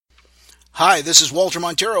Hi, this is Walter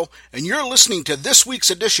Montero, and you're listening to this week's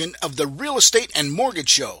edition of the Real Estate and Mortgage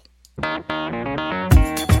Show.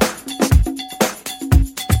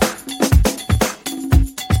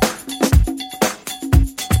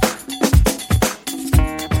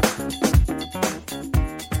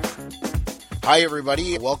 Hi,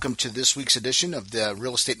 everybody. Welcome to this week's edition of the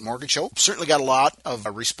Real Estate and Mortgage Show. Certainly got a lot of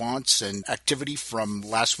response and activity from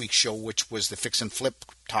last week's show, which was the fix and flip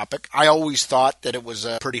topic. I always thought that it was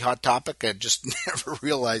a pretty hot topic. I just never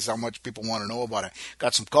realized how much people want to know about it.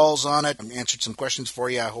 Got some calls on it. Answered some questions for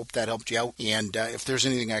you. I hope that helped you out. And if there's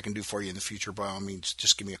anything I can do for you in the future, by all means,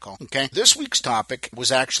 just give me a call. Okay. This week's topic was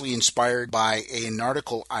actually inspired by an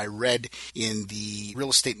article I read in the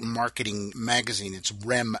Real Estate Marketing magazine. It's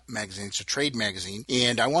REM magazine. It's a trade magazine.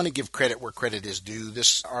 And I want to give credit where credit is due.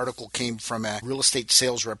 This article came from a real estate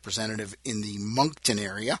sales representative in the Moncton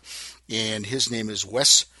area, and his name is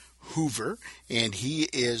Wes Hoover, and he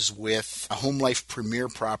is with a Home Life Premier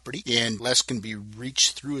property, and Les can be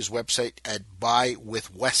reached through his website at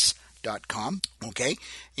buywithwes.com. Okay,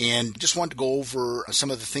 and just want to go over some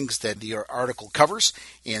of the things that the article covers,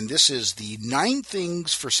 and this is the 9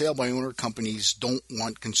 things for sale by owner companies don't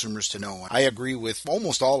want consumers to know. I agree with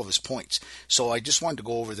almost all of his points, so I just wanted to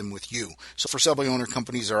go over them with you. So for sale by owner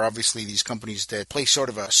companies are obviously these companies that play sort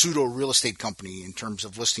of a pseudo real estate company in terms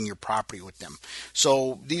of listing your property with them.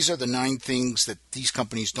 So these are the 9 things that these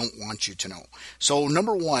companies don't want you to know. So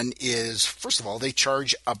number 1 is, first of all, they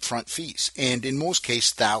charge upfront fees, and in most cases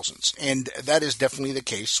thousands, and that is definitely the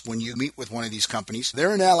case when you meet with one of these companies.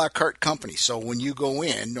 They're an a la carte company, so when you go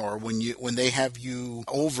in, or when they have you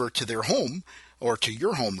over to their home, or to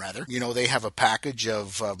your home rather, they have a package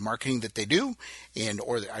of marketing that they do,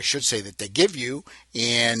 or I should say that they give you,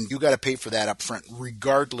 and you got to pay for that up front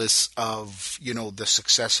regardless of, the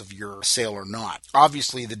success of your sale or not.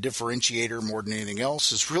 Obviously, the differentiator more than anything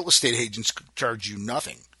else is real estate agents charge you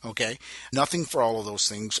nothing. Okay, nothing for all of those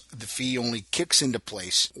things. The fee only kicks into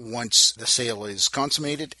place once the sale is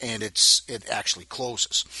consummated and it actually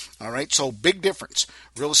closes. All right, so big difference.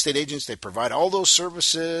 Real estate agents, they provide all those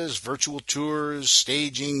services, virtual tours,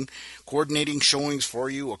 staging, coordinating showings for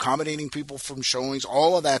you, accommodating people from showings,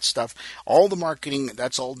 all of that stuff, all the marketing,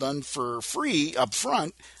 that's all done for free up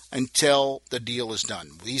front until the deal is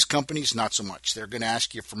done. These companies, not so much. They're going to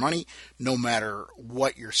ask you for money no matter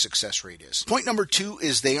what your success rate is. Point number 2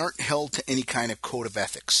 is they aren't held to any kind of code of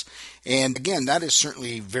ethics. And again, that is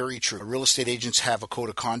certainly very true. Real estate agents have a code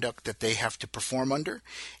of conduct that they have to perform under,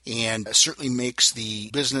 and it certainly makes the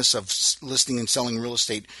business of listing and selling real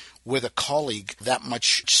estate with a colleague that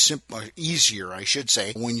much simpler, easier, I should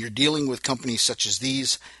say. When you're dealing with companies such as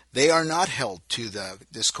these, they are not held to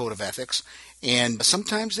this code of ethics, and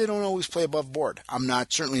sometimes they don't always play above board. I'm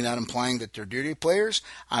certainly not implying that they're dirty players.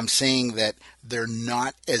 I'm saying that they're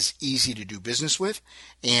not as easy to do business with,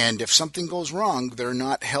 and if something goes wrong, they're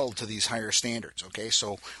not held to these higher standards. Okay,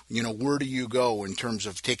 so where do you go in terms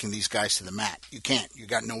of taking these guys to the mat? You can't. You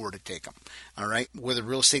got nowhere to take them. All right, with a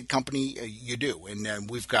real estate company, you do,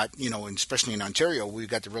 and we've got and especially in Ontario, we've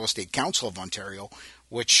got the Real Estate Council of Ontario,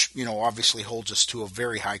 which obviously holds us to a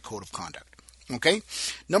very high code of conduct. Okay.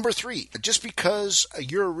 Number 3, just because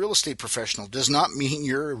you're a real estate professional does not mean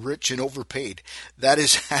you're rich and overpaid. That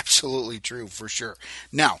is absolutely true for sure.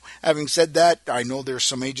 Now, having said that, I know there's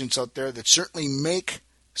some agents out there that certainly make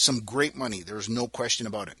some great money. There's no question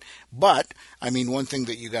about it. But, one thing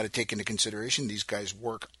that you got to take into consideration, these guys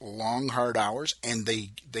work long, hard hours, and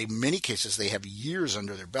they many cases, they have years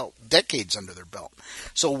under their belt, decades under their belt.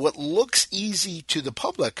 So what looks easy to the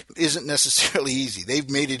public isn't necessarily easy. They've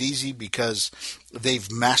made it easy because they've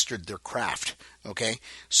mastered their craft. Okay,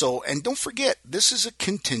 so, and don't forget, this is a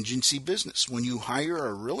contingency business. When you hire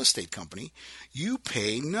a real estate company, you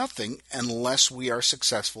pay nothing unless we are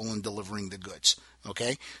successful in delivering the goods.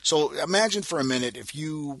 Okay, so imagine for a minute if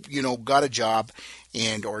you got a job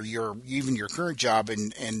or your current job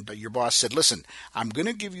and your boss said, listen, I'm going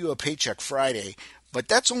to give you a paycheck Friday, but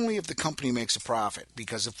that's only if the company makes a profit,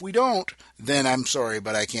 because if we don't, then I'm sorry,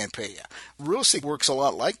 but I can't pay you. Real estate works a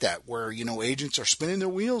lot like that, where, agents are spinning their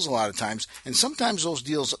wheels a lot of times, and sometimes those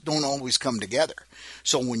deals don't always come together.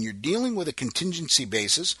 So when you're dealing with a contingency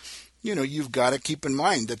basis, you've got to keep in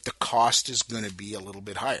mind that the cost is going to be a little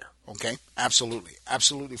bit higher. Okay,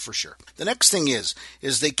 absolutely for sure. The next thing is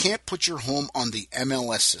they can't put your home on the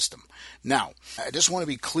MLS system. Now, I just want to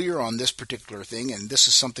be clear on this particular thing, and this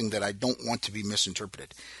is something that I don't want to be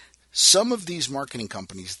misinterpreted. Some of these marketing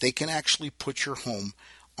companies, they can actually put your home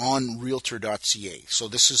on realtor.ca. So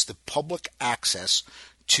this is the public access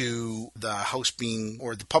to the house being,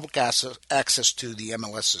 or the public access to the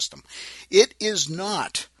MLS system. It is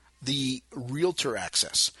not the realtor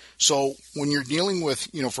access. So when you're dealing with,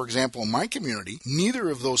 for example, in my community, neither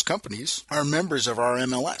of those companies are members of our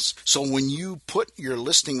MLS. So when you put your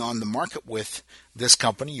listing on the market with this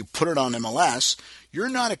company, you put it on MLS, you're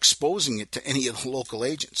not exposing it to any of the local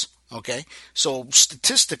agents. Okay, so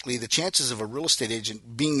statistically, the chances of a real estate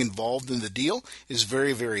agent being involved in the deal is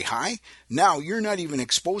very, very high. Now, you're not even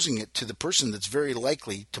exposing it to the person that's very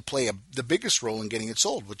likely to play the biggest role in getting it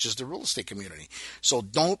sold, which is the real estate community. So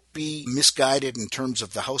don't be misguided in terms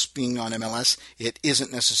of the house being on MLS. It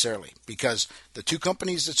isn't necessarily, because the two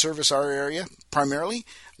companies that service our area primarily,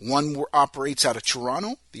 one operates out of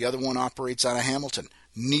Toronto, the other one operates out of Hamilton.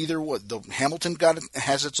 Neither would. The Hamilton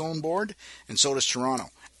has its own board, and so does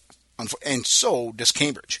Toronto. And so does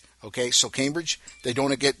Cambridge. Okay, so Cambridge, they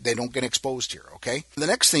don't get exposed here. Okay, the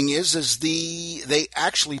next thing is they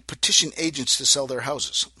actually petition agents to sell their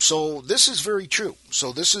houses. So this is very true.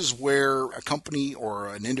 So this is where a company or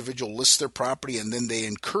an individual lists their property, and then they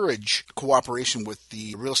encourage cooperation with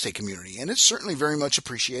the real estate community, and it's certainly very much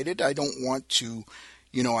appreciated. I don't want to,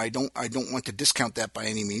 I don't want to discount that by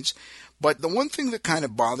any means. But the one thing that kind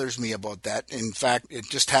of bothers me about that, in fact, it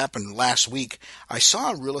just happened last week. I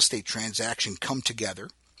saw a real estate transaction come together.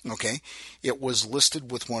 Okay, it was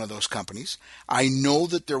listed with one of those companies. I know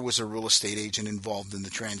that there was a real estate agent involved in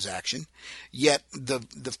the transaction, yet the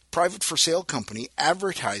private for sale company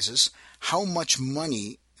advertises how much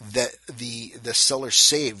money that the seller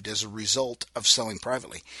saved as a result of selling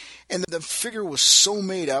privately. And the figure was so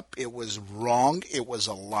made up, it was wrong, it was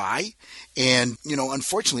a lie, and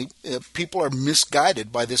unfortunately people are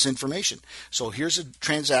misguided by this information. So here's a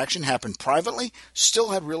transaction happened privately, still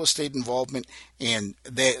had real estate involvement, and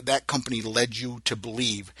that company led you to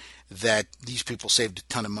believe that these people saved a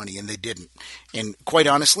ton of money, and they didn't. And quite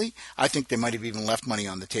honestly, I think they might have even left money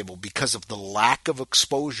on the table because of the lack of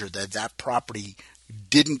exposure that property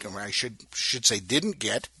didn't, or I should say didn't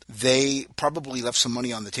get. They probably left some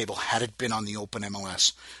money on the table had it been on the open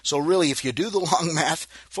MLS. So really, if you do the long math,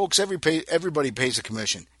 folks, everybody pays a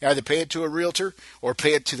commission. You either pay it to a realtor or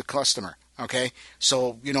pay it to the customer. Okay,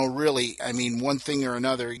 so really, I mean, one thing or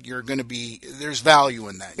another, there's value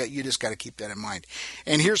in that. You just got to keep that in mind.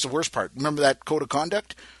 And here's the worst part. Remember that code of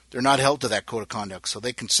conduct? They're not held to that code of conduct, so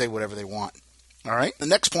they can say whatever they want. All right. The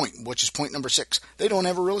next point, which is point number 6, they don't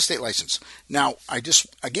have a real estate license. Now,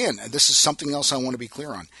 this is something else I want to be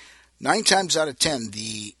clear on. 9 times out of 10,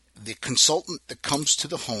 the consultant that comes to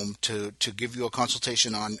the home to give you a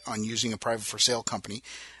consultation on using a private for sale company,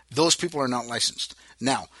 those people are not licensed.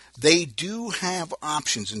 Now, they do have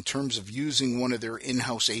options in terms of using one of their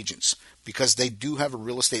in-house agents because they do have a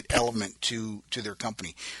real estate element to their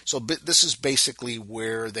company. So this is basically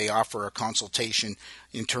where they offer a consultation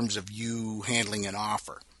in terms of you handling an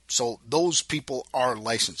offer. So those people are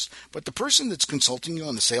licensed. But the person that's consulting you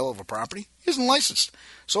on the sale of a property isn't licensed.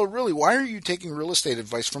 So really, why are you taking real estate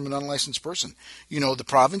advice from an unlicensed person? The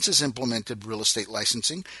province has implemented real estate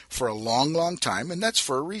licensing for a long, long time, and that's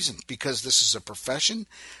for a reason, because this is a profession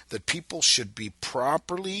that people should be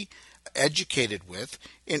properly educated with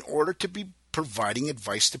in order to be providing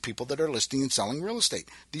advice to people that are listing and selling real estate.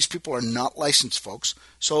 These people are not licensed, folks.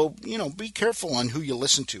 So, be careful on who you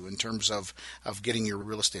listen to in terms of getting your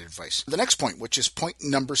real estate advice. The next point, which is point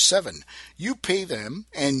number 7, you pay them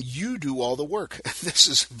and you do all the work. This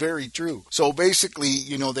is very true. So basically,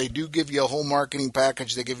 they do give you a whole marketing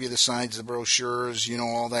package. They give you the signs, the brochures,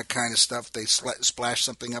 all that kind of stuff. They splash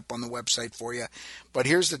something up on the website for you. But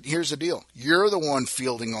here's the deal. You're the one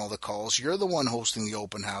fielding all the calls. You're the one hosting the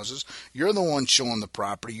open houses. You're the one showing the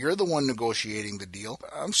property. You're the one negotiating the deal.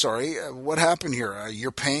 I'm sorry, what happened here?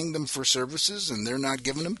 You're paying them for services and they're not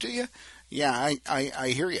giving them to you? Yeah, I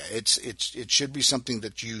hear you. It should be something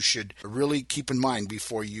that you should really keep in mind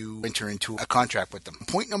before you enter into a contract with them.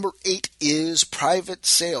 Point number 8 is private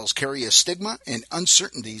sales carry a stigma and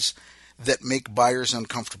uncertainties that make buyers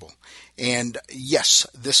uncomfortable. And yes,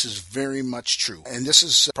 this is very much true. And this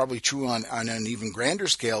is probably true on an even grander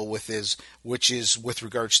scale which is with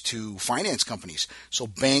regards to finance companies. So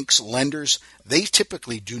banks, lenders, they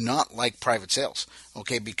typically do not like private sales,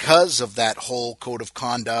 okay, because of that whole code of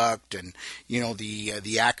conduct and,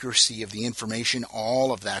 the accuracy of the information,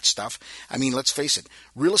 all of that stuff. I mean, let's face it,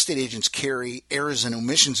 real estate agents carry errors and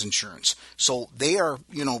omissions insurance. So they are,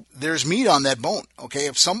 there's meat on that bone, okay?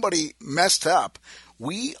 If somebody messed up,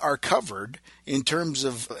 we are covered in terms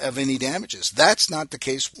of any damages. That's not the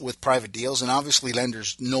case with private deals, and obviously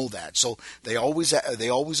lenders know that. So they always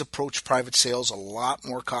approach private sales a lot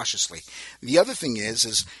more cautiously. The other thing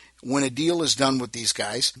is when a deal is done with these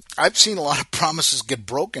guys. I've seen a lot of promises get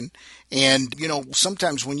broken. And,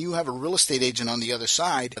 sometimes when you have a real estate agent on the other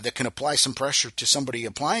side that can apply some pressure to somebody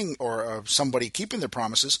applying or somebody keeping their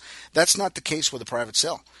promises, that's not the case with a private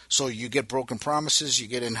sale. So you get broken promises, you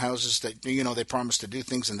get in houses that, they promised to do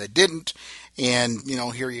things and they didn't. And,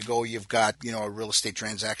 here you go, you've got, a real estate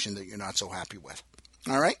transaction that you're not so happy with.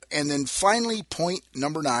 All right. And then finally, point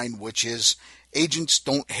number 9, which is agents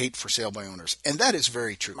don't hate for sale by owners. And that is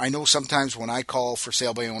very true. I know sometimes when I call for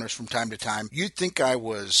sale by owners from time to time, you'd think I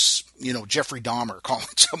was, Jeffrey Dahmer calling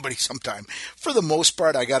somebody sometime. For the most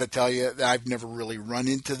part, I got to tell you, I've never really run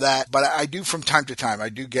into that. But I do from time to time. I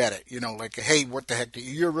do get it. Like, hey, what the heck?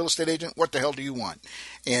 You're a real estate agent? What the hell do you want?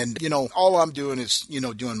 And, all I'm doing is,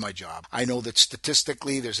 doing my job. I know that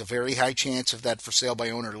statistically, there's a very high chance of that for sale by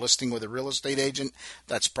owner listing with a real estate agent.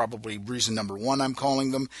 That's probably reason number 1 I'm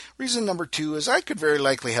calling them. Reason number 2 is I could very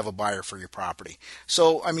likely have a buyer for your property.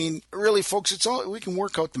 So, really, folks, we can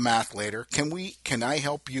work out the math later. Can I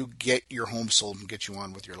help you get your home sold and get you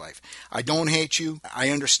on with your life? I don't hate you. I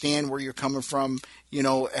understand where you're coming from.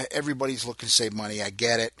 Everybody's looking to save money. I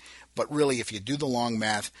get it. But really, if you do the long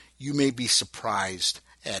math, you may be surprised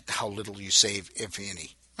at how little you save, if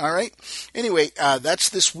any. All right. Anyway, that's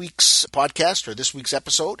this week's podcast or this week's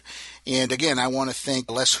episode. And again, I want to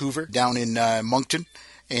thank Les Hoover down in Moncton.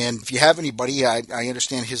 And if you have anybody, I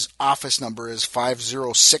understand his office number is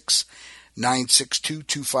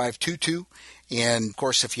 506-962-2522. And, of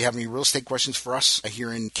course, if you have any real estate questions for us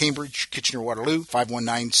here in Cambridge, Kitchener-Waterloo,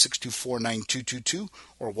 519-624-9222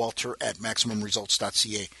 or Walter at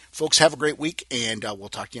MaximumResults.ca. Folks, have a great week, and we'll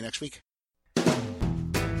talk to you next week.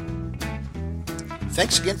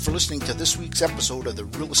 Thanks again for listening to this week's episode of the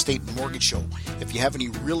Real Estate and Mortgage Show. If you have any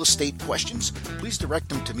real estate questions, please direct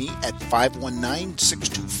them to me at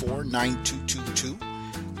 519-624-9222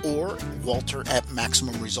 or Walter at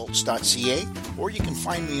MaximumResults.ca, or you can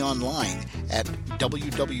find me online at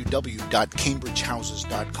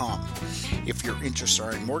www.cambridgehouses.com. If your interests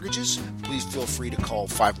are in mortgages, please feel free to call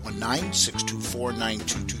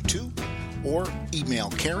 519-624-9222 or email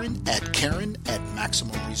Karen at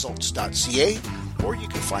MaximumResults.ca, or you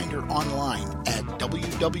can find her online at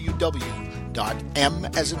www.m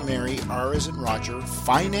as in Mary, R as in Roger,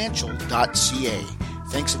 financial.ca.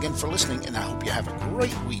 Thanks again for listening, and I hope you have a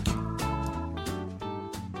great week.